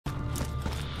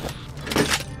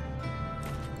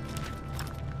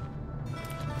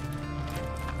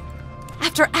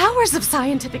After hours of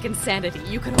scientific insanity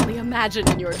you could only imagine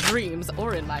in your dreams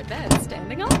or in my bed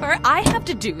standing over, I have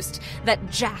deduced that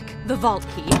Jack, the vault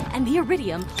key, and the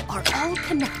iridium are all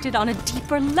connected on a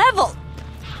deeper level.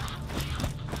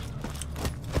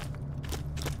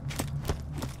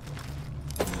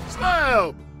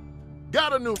 Slab!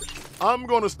 Got a new... I'm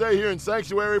gonna stay here in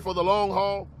Sanctuary for the long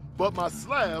haul, but my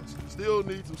slabs still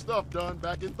need some stuff done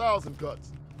back in Thousand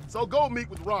Cuts. So go meet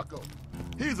with Rocco.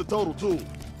 He's a total tool,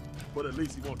 but at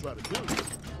least he won't try to kill you.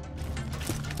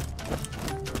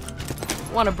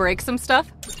 Want to break some stuff?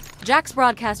 Jack's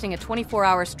broadcasting a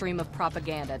 24-hour stream of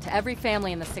propaganda to every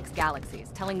family in the 6 galaxies,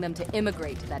 telling them to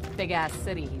immigrate to that big-ass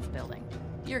city he's building.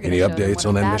 You're gonna Any show updates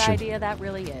them what on that a bad mission? idea that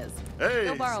really is. Hey,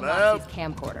 Go borrow Slab. Moxie's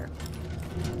camcorder.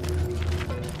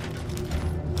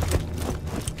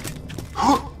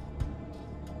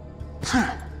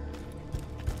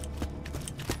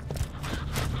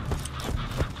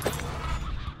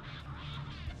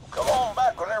 Come on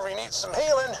back whenever you need some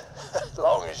healing. As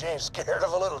long as you ain't scared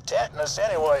of a little tetanus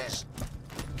anyways.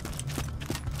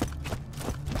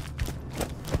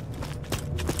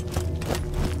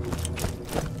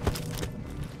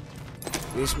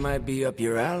 This might be up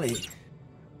your alley.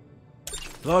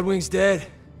 Bloodwing's dead.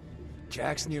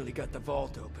 Jack's nearly got the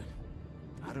vault open.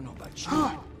 I don't know about you,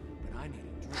 but I need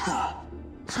a drink.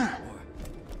 Or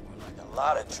like A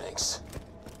lot of drinks.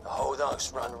 The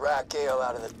hodunks run rack ale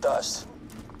out of the dust.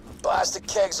 Blast the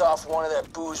kegs off one of their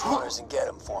booze runners and get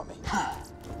them for me.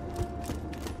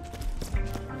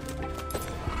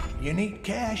 You need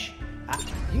cash?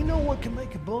 You know what can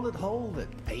make a bullet hole that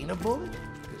ain't a bullet?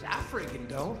 Because I freaking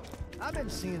don't. I've been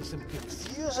seeing some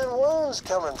Confusing wounds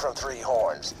coming from Three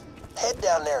Horns. Head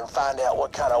down there and find out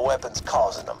what kind of weapon's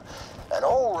causing them. An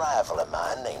old rival of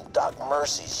mine named Doc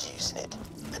Mercy's using it.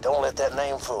 But don't let that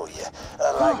name fool you.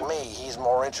 Unlike me, he's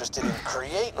more interested in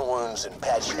creating wounds and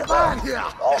patching them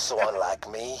up. Also, unlike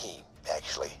me, he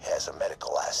actually has a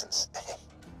medical license.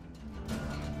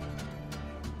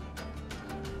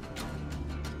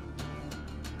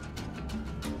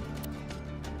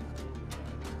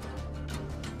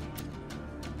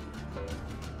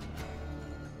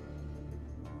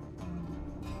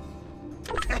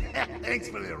 Thanks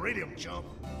for the iridium, chump.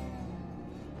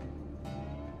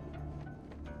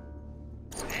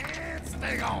 And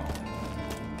stay on.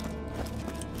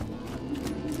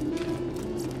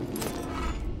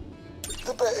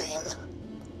 The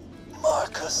Bane.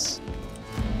 Marcus.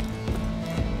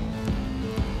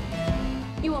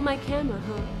 You want my camera,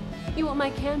 huh? You want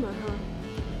my camera, huh?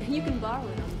 You can borrow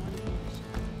it on one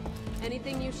page.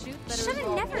 Anything you shoot better Should've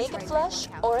involve never naked tried flesh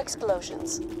that. or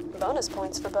explosions. Bonus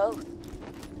points for both.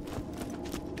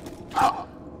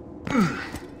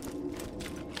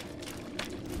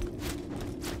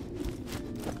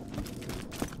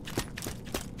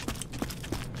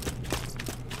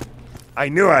 I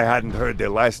knew I hadn't heard the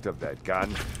last of that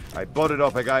gun. I bought it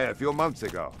off a guy a few months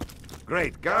ago.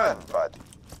 Great gun. But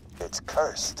it's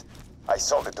cursed. I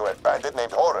sold it to a bandit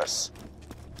named Horus.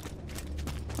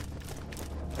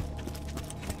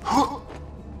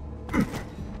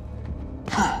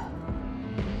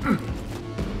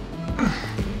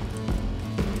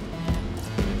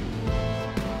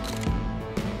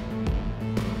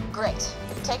 Great.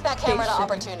 Take that camera to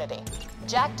Opportunity.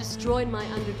 Jack destroyed my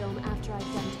Underdome after I'd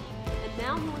done to him, and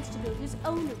now he wants to build his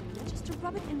own arena just to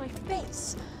rub it in my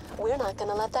face. We're not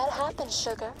gonna let that happen,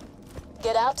 sugar.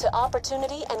 Get out to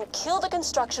Opportunity and kill the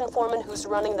construction foreman who's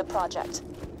running the project.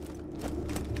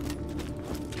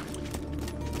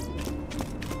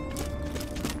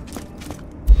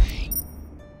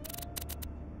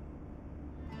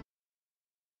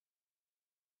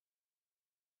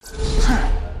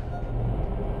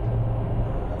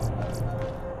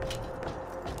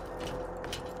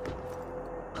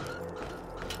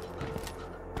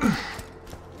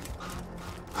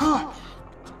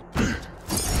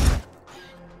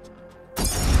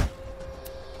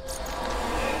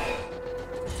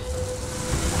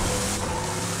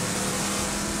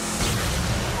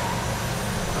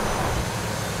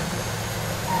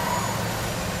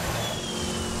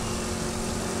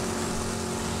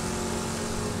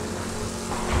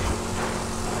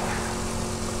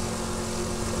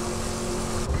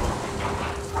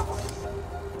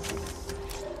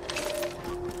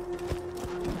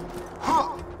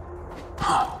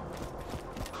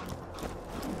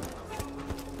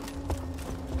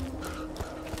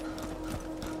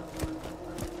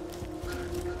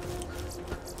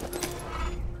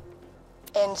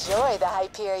 Enjoy the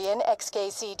Hyperion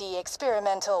XKCD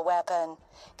experimental weapon.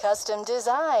 Custom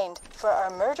designed for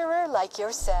a murderer like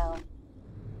yourself.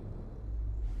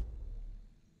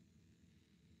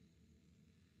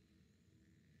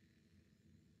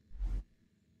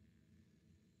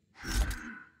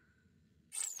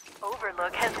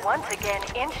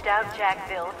 inched out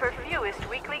Jackville for fewest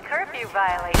weekly curfew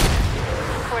violations.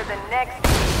 For the next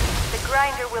week, the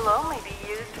grinder will only be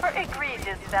used for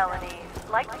egregious felonies,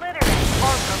 like littering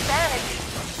or profanity.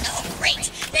 Oh,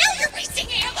 great! Now you're wasting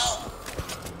ammo!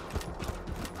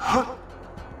 Huh?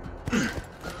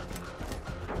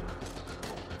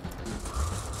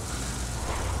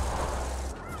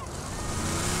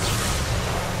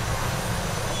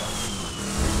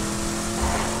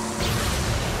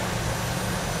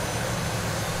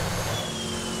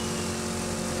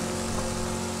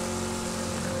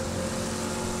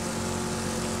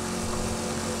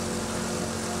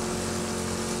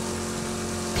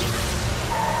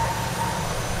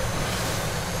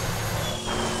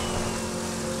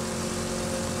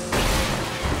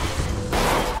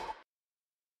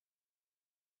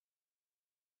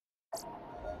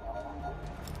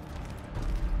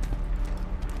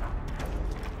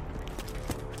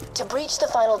 To breach the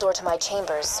final door to my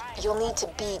chambers, you'll need to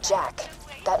be Jack.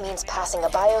 That means passing a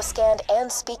bioscan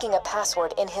and speaking a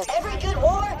password in his... Every good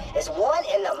war is won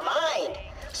in the mind.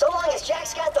 So long as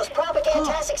Jack's got those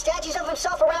propagandastic statues of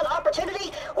himself around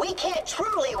opportunity, we can't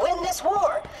truly win this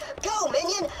war. Go,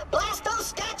 minion! Blast those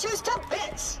statues to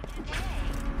bits!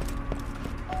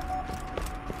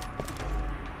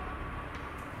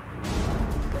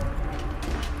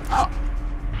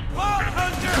 Vault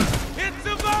Hunter! It's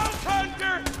a Vault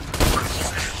Hunter!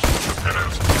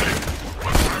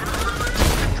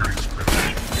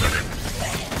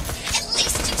 At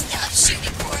least you stop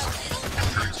shooting for a little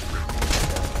while.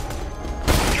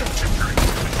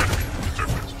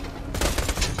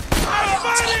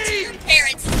 Talk to your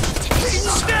parents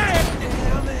often.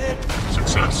 Damn it!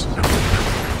 Success. Oh,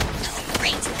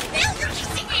 great! Now you're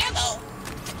wasting ammo!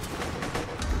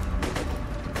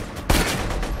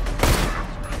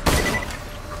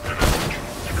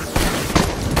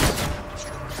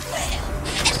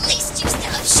 At least you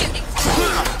stop shooting for a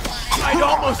little while. I'd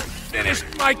almost finished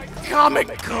my comic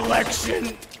collection.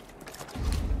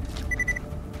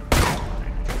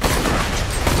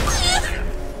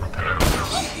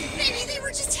 Maybe they were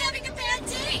just having a bad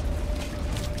day.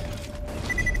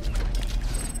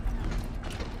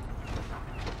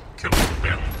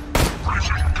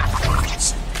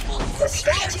 The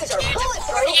statues are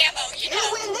bulletproof! Ammo, you You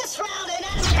know. win this round and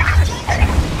enemy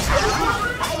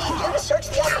I need you to search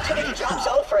the opportunity drop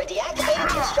zone for a deactivated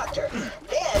constructor.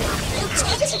 Then, you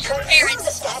use it to transfer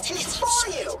the statues for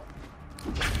you!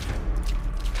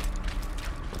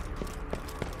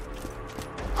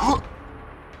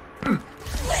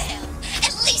 Well,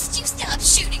 at least you stopped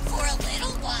shooting for a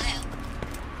little while.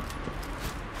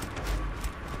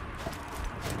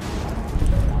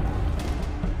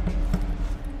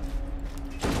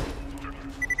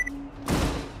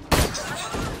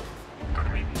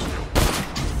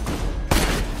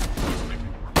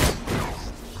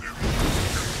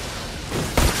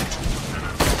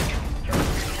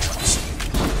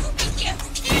 You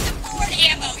can't afford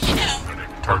ammo, you know.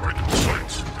 Targeted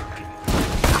sites.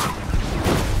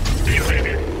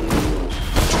 Deleted.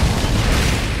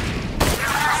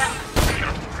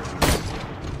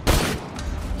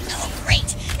 Oh, great!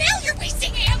 Now you're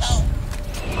wasting ammo!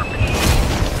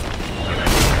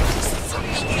 Some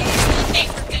real killers will pay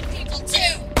for good people,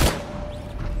 too!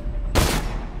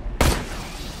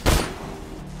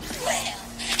 Well,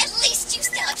 at least you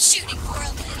stopped shooting for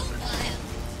a little while.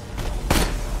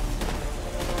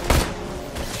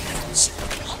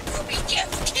 I'm proving you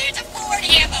can't afford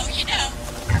ammo, you know!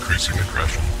 Increasing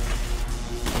aggression.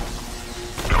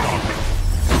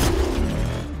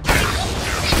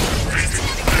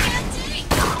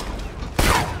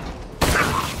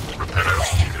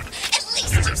 At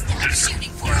least you stopped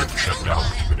shooting for a little while.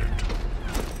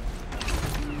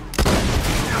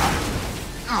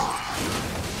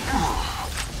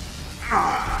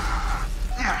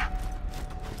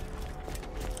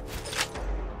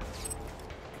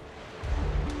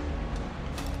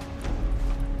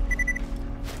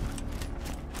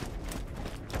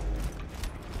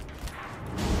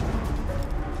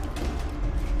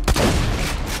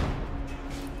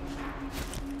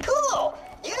 Cool!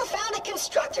 You found a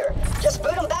constructor. Just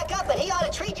boot him back up and he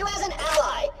ought to treat you as an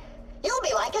ally. You'll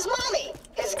be like his mommy.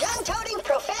 His gun-toting,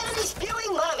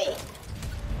 profanity-spewing mommy.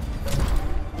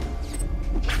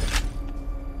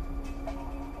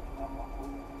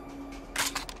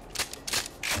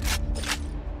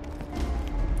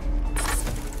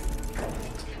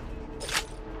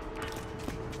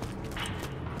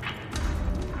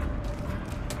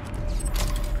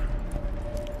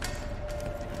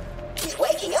 He's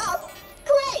waking up?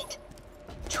 Great!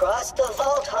 Trust the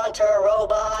Vault Hunter,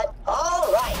 robot.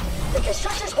 All right, the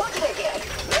constructor's working again.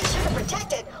 Make sure to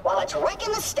protect it while it's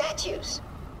wrecking the statues.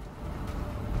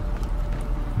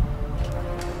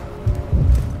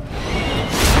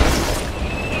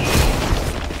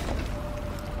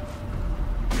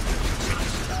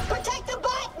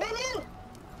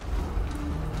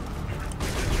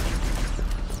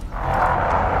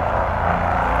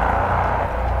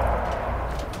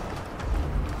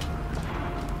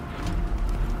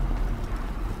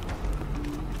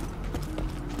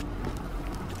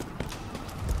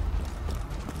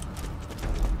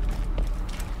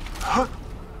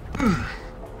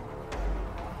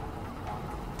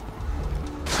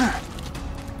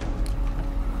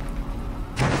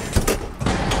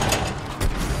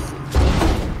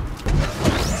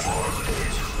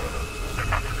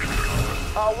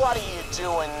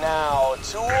 doing now?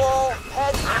 Tool?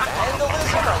 Petty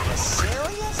vandalism? Are you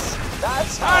serious?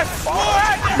 That's how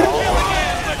far to go.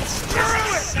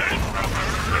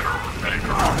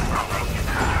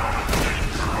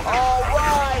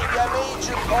 Alright, you made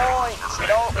your point. You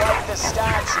don't like the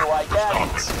statue, I get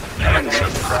it. I'm gonna let you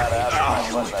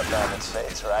badass when I put that in its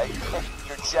face, right?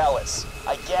 You're jealous.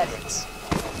 I get it.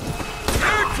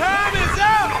 Your time is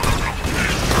up!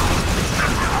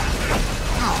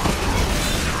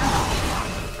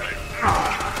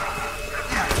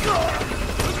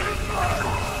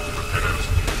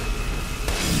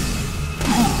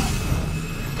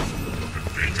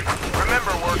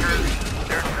 Remember, workers,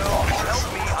 there's no help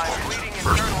me, I'm bleeding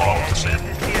internally and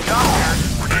need to see a doctor.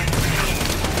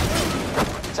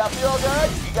 Does that feel good?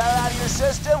 You got it out of your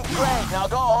system? Great. Now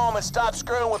go home and stop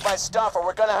screwing with my stuff or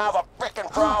we're gonna have a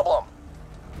frickin' problem.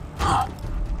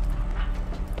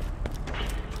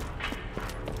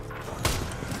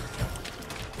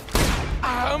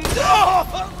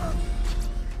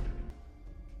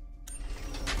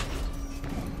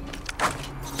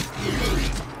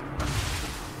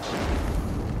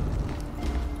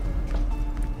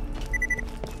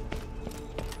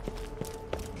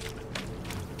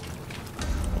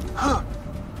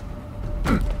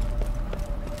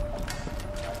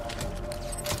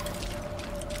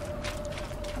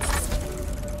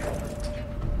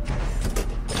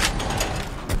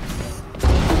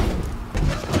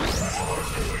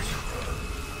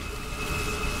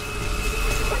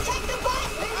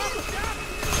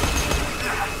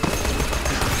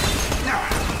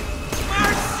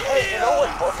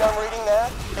 I'm reading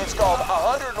that? It's called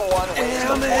 101 Ways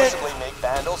to Forcibly Make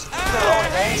Vandals Their Own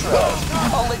Intros.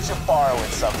 I'll let you borrow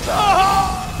it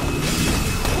sometime.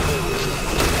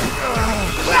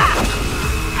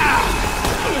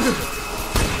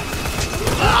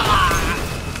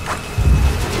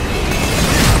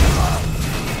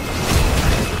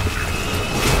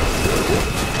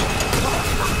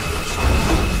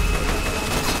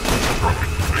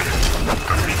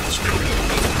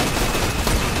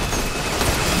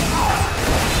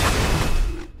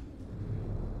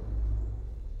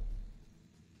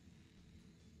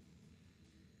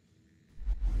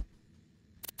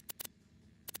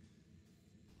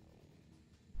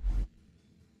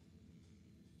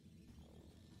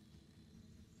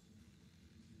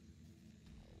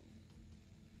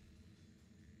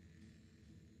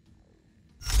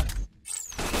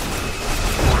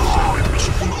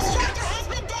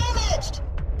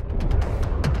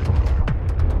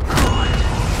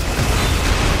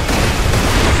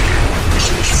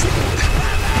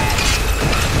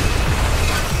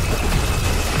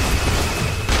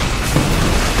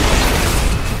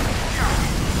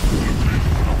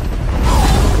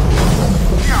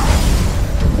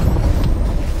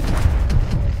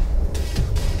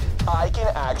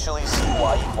 Actually see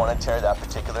why you'd want to tear that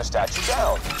particular statue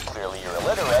down. Clearly you're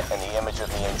illiterate, and the image of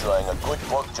me enjoying a good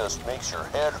book just makes your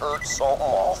head hurt something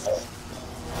awful.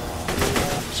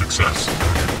 Success.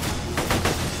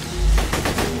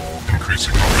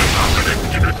 Increasing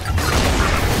momentum unit